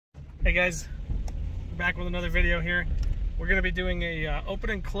Hey guys, back with another video here. We're going to be doing a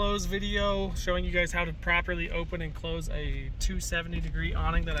open and close video showing you guys how to properly open and close a 270-degree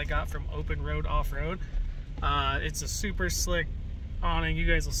awning that I got from Openroad off-road. It's a super slick awning. You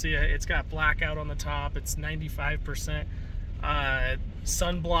guys will see it. It's got blackout on the top. It's 95%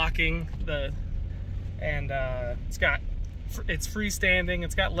 sun blocking. It's freestanding.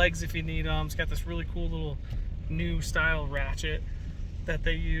 It's got legs if you need them. It's got this really cool little new style ratchet that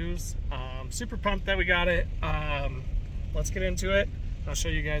they use. Super pumped that we got it. Let's get into it. I'll show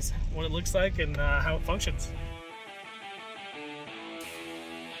you guys what it looks like and how it functions.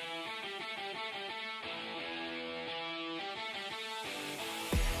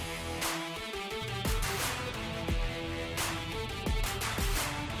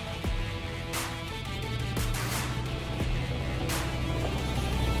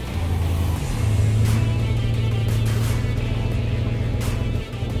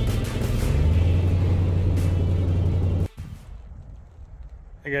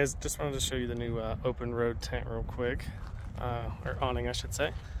 Hey guys, just wanted to show you the new Openroad tent real quick, or awning I should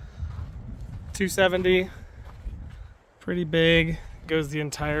say. 270, pretty big, goes the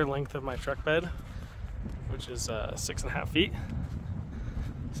entire length of my truck bed, which is 6.5 feet.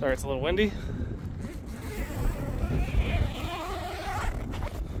 Sorry it's a little windy.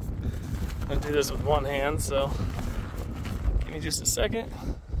 I'm gonna do this with one hand, so give me just a second,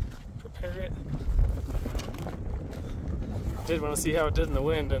 prepare it. Did want to see how it did in the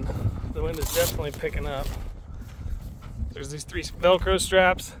wind, and the wind is definitely picking up. There's these 3 Velcro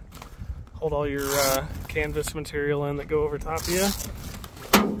straps, hold all your canvas material in that go over top of you.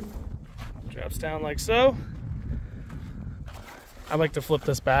 Drops down like so. I like to flip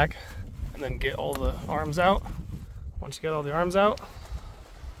this back and then get all the arms out. Once you get all the arms out,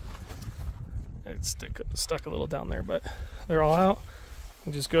 it's stuck a little down there, but they're all out.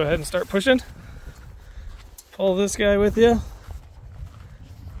 You just go ahead and start pushing. Pull this guy with you.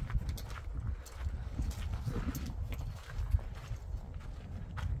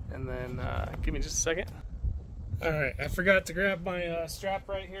 And then give me just a second. All right, I forgot to grab my strap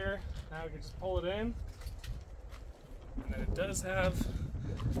right here. Now we can just pull it in. And then it does have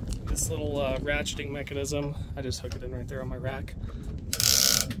this little ratcheting mechanism. I just hook it in right there on my rack.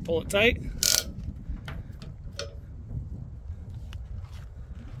 Pull it tight.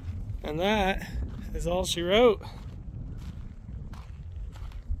 And that is all she wrote.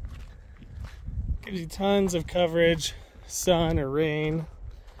 Gives you tons of coverage, sun or rain.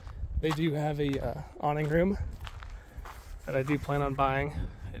 They do have a awning room that I do plan on buying.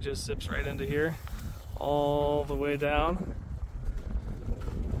 It just zips right into here, all the way down.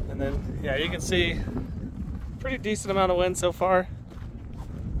 And then, yeah, you can see pretty decent amount of wind so far.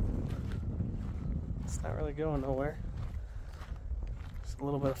 It's not really going nowhere. Just a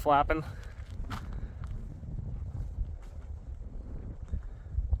little bit of flapping.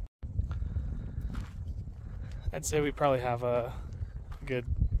 I'd say we probably have a good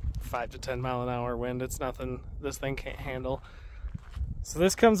 5 to 10 mile an hour wind. It's nothing this thing can't handle. So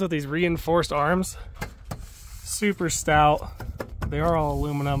this comes with these reinforced arms, super stout. They are all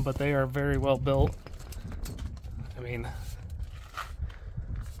aluminum, but they are very well built. I mean,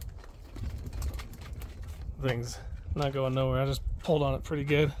 thing's not going nowhere. I just pulled on it pretty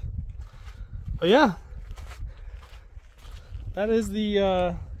good. But yeah, that is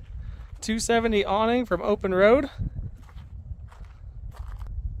the 270 awning from Openroad.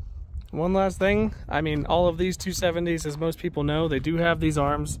 One last thing, I mean, all of these 270s, as most people know, they do have these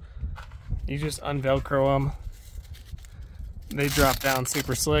arms. You just unvelcro them. They drop down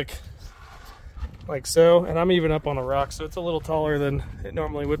super slick, like so. And I'm even up on a rock, so it's a little taller than it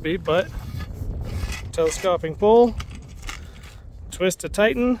normally would be, but telescoping pull, twist to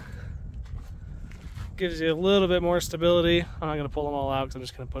tighten, gives you a little bit more stability. I'm not gonna pull them all out because I'm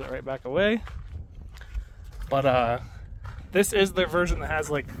just gonna put it right back away. But this is their version that has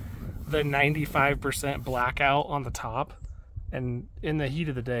like the 95% blackout on the top, and in the heat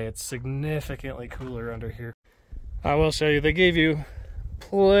of the day it's significantly cooler under here. I will show you, they gave you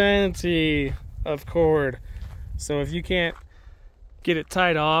plenty of cord, so if you can't get it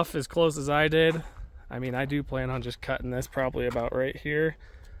tied off as close as I did, I mean, I do plan on just cutting this probably about right here.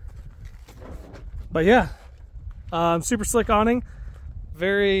 But yeah, super slick awning,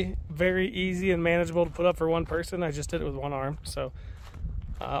 very easy and manageable to put up for one person. I just did it with one arm, so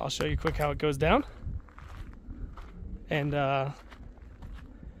I'll show you quick how it goes down. And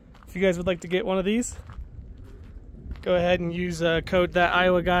if you guys would like to get one of these, go ahead and use code that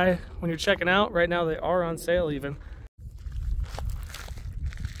Iowa guy when you're checking out. Right now they are on sale even.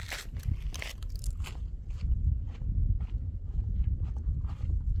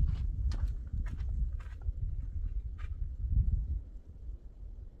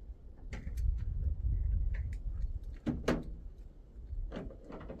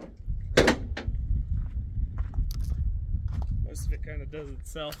 kind of does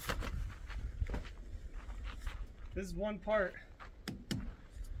itself. This is one part.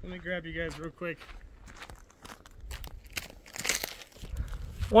 Let me grab you guys real quick.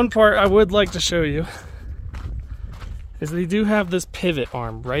 One part I would like to show you is they do have this pivot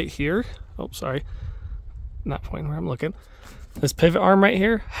arm right here. Oh, sorry. Not pointing where I'm looking. This pivot arm right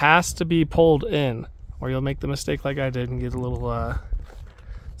here has to be pulled in, or you'll make the mistake like I did and get a little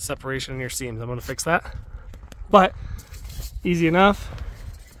separation in your seams. I'm going to fix that. But easy enough.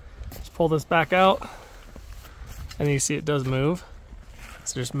 Just pull this back out, and you see it does move.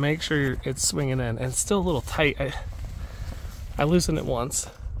 So just make sure it's swinging in. And it's still a little tight. I loosened it once.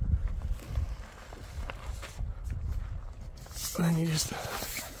 And then you just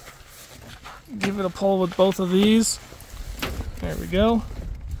give it a pull with both of these. There we go.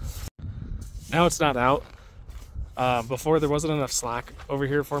 Now it's not out. Before there wasn't enough slack over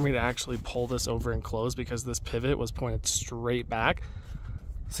here for me to actually pull this over and close because this pivot was pointed straight back.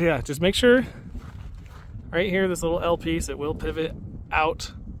 So yeah, just make sure right here, this little L piece, it will pivot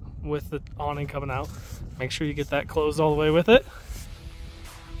out with the awning coming out. Make sure you get that closed all the way with it.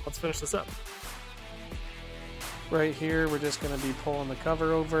 Let's finish this up. Right here, we're just going to be pulling the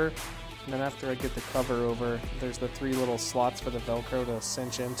cover over, and then after I get the cover over, there's the 3 little slots for the Velcro to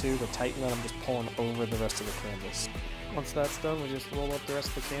cinch into, to tighten that I'm just pulling over the rest of the canvas. Once that's done, we just roll up the rest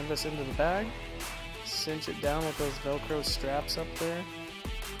of the canvas into the bag, cinch it down with those Velcro straps up there.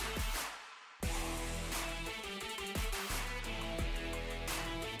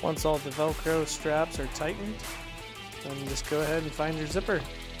 Once all the Velcro straps are tightened, then just go ahead and find your zipper.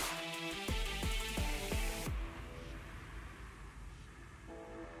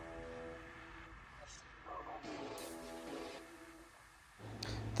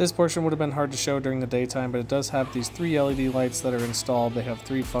 This portion would have been hard to show during the daytime, but it does have these 3 LED lights that are installed. They have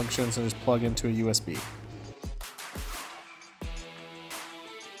 3 functions and just plug into a USB.